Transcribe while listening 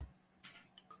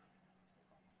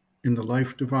In The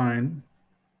Life Divine,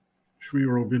 Sri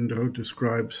Aurobindo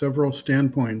describes several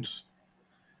standpoints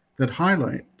that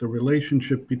highlight the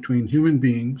relationship between human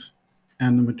beings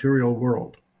and the material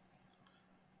world.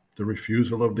 The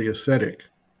refusal of the ascetic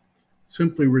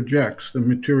simply rejects the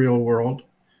material world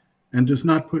and does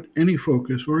not put any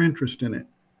focus or interest in it.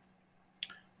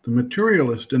 The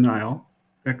materialist denial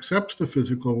accepts the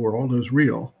physical world as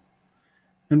real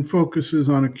and focuses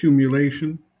on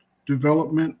accumulation,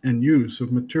 development, and use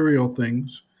of material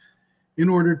things in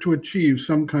order to achieve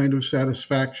some kind of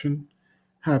satisfaction,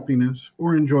 happiness,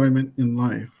 or enjoyment in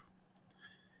life.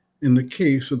 In the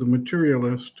case of the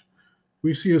materialist,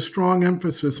 we see a strong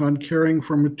emphasis on caring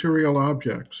for material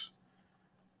objects,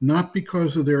 not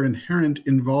because of their inherent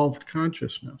involved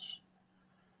consciousness,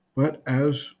 but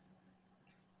as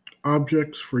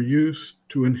objects for use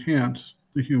to enhance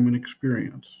the human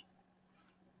experience.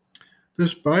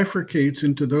 This bifurcates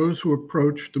into those who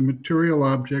approach the material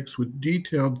objects with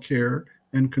detailed care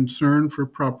and concern for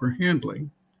proper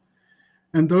handling,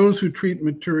 and those who treat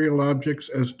material objects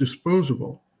as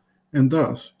disposable and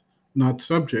thus not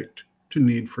subject to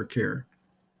need for care.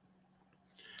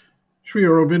 Sri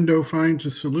Aurobindo finds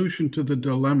a solution to the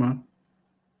dilemma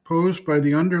posed by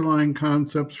the underlying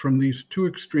concepts from these two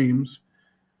extremes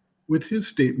with his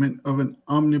statement of an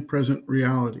omnipresent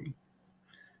reality.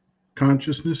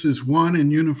 Consciousness is one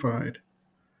and unified,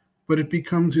 but it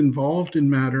becomes involved in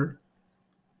matter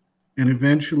and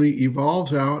eventually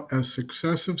evolves out as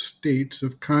successive states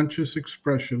of conscious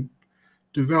expression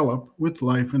develop with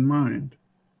life in mind.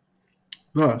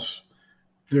 Thus,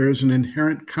 there is an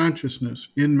inherent consciousness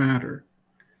in matter.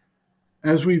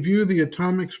 As we view the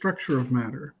atomic structure of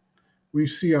matter, we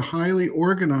see a highly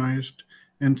organized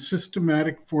and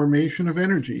systematic formation of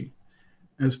energy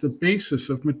as the basis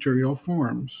of material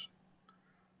forms.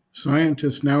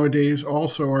 Scientists nowadays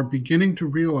also are beginning to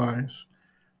realize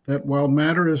that while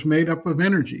matter is made up of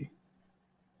energy,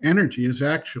 energy is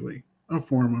actually a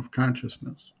form of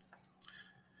consciousness.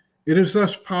 It is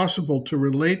thus possible to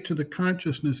relate to the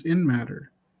consciousness in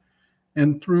matter,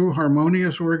 and through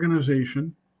harmonious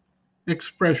organization,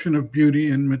 expression of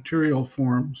beauty in material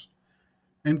forms,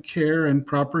 and care and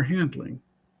proper handling,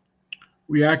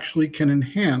 we actually can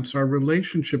enhance our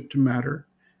relationship to matter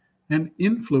and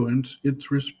influence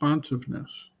its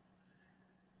responsiveness.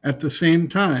 At the same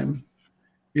time,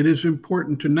 it is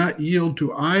important to not yield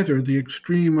to either the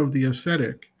extreme of the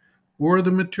ascetic or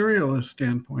the materialist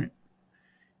standpoint,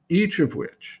 each of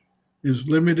which is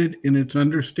limited in its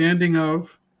understanding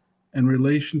of and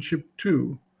relationship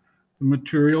to the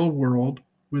material world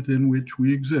within which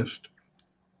we exist.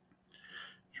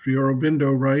 Sri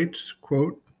Aurobindo writes,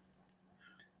 quote,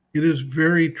 "It is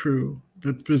very true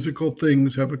that physical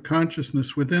things have a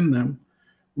consciousness within them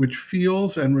which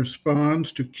feels and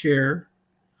responds to care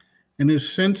and is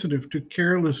sensitive to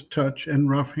careless touch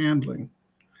and rough handling.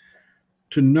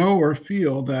 To know or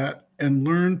feel that and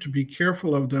learn to be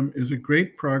careful of them is a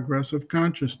great progress of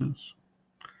consciousness.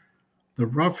 The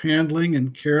rough handling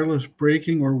and careless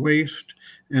breaking or waste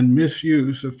and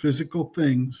misuse of physical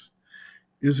things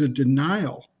is a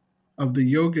denial of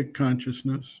the yogic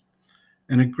consciousness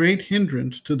and a great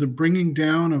hindrance to the bringing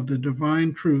down of the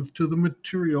divine truth to the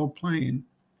material plane.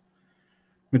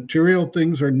 Material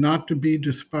things are not to be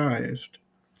despised.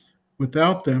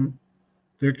 Without them,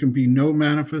 there can be no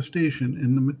manifestation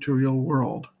in the material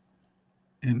world."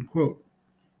 End quote.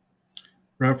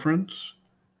 Reference,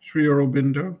 Sri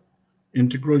Aurobindo,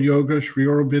 Integral Yoga, Sri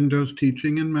Aurobindo's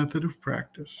Teaching and Method of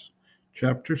Practice,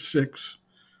 Chapter 6,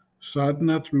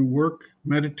 Sadhana Through Work,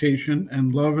 Meditation,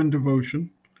 and Love and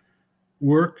Devotion,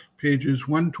 Work, pages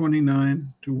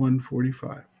 129 to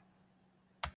 145.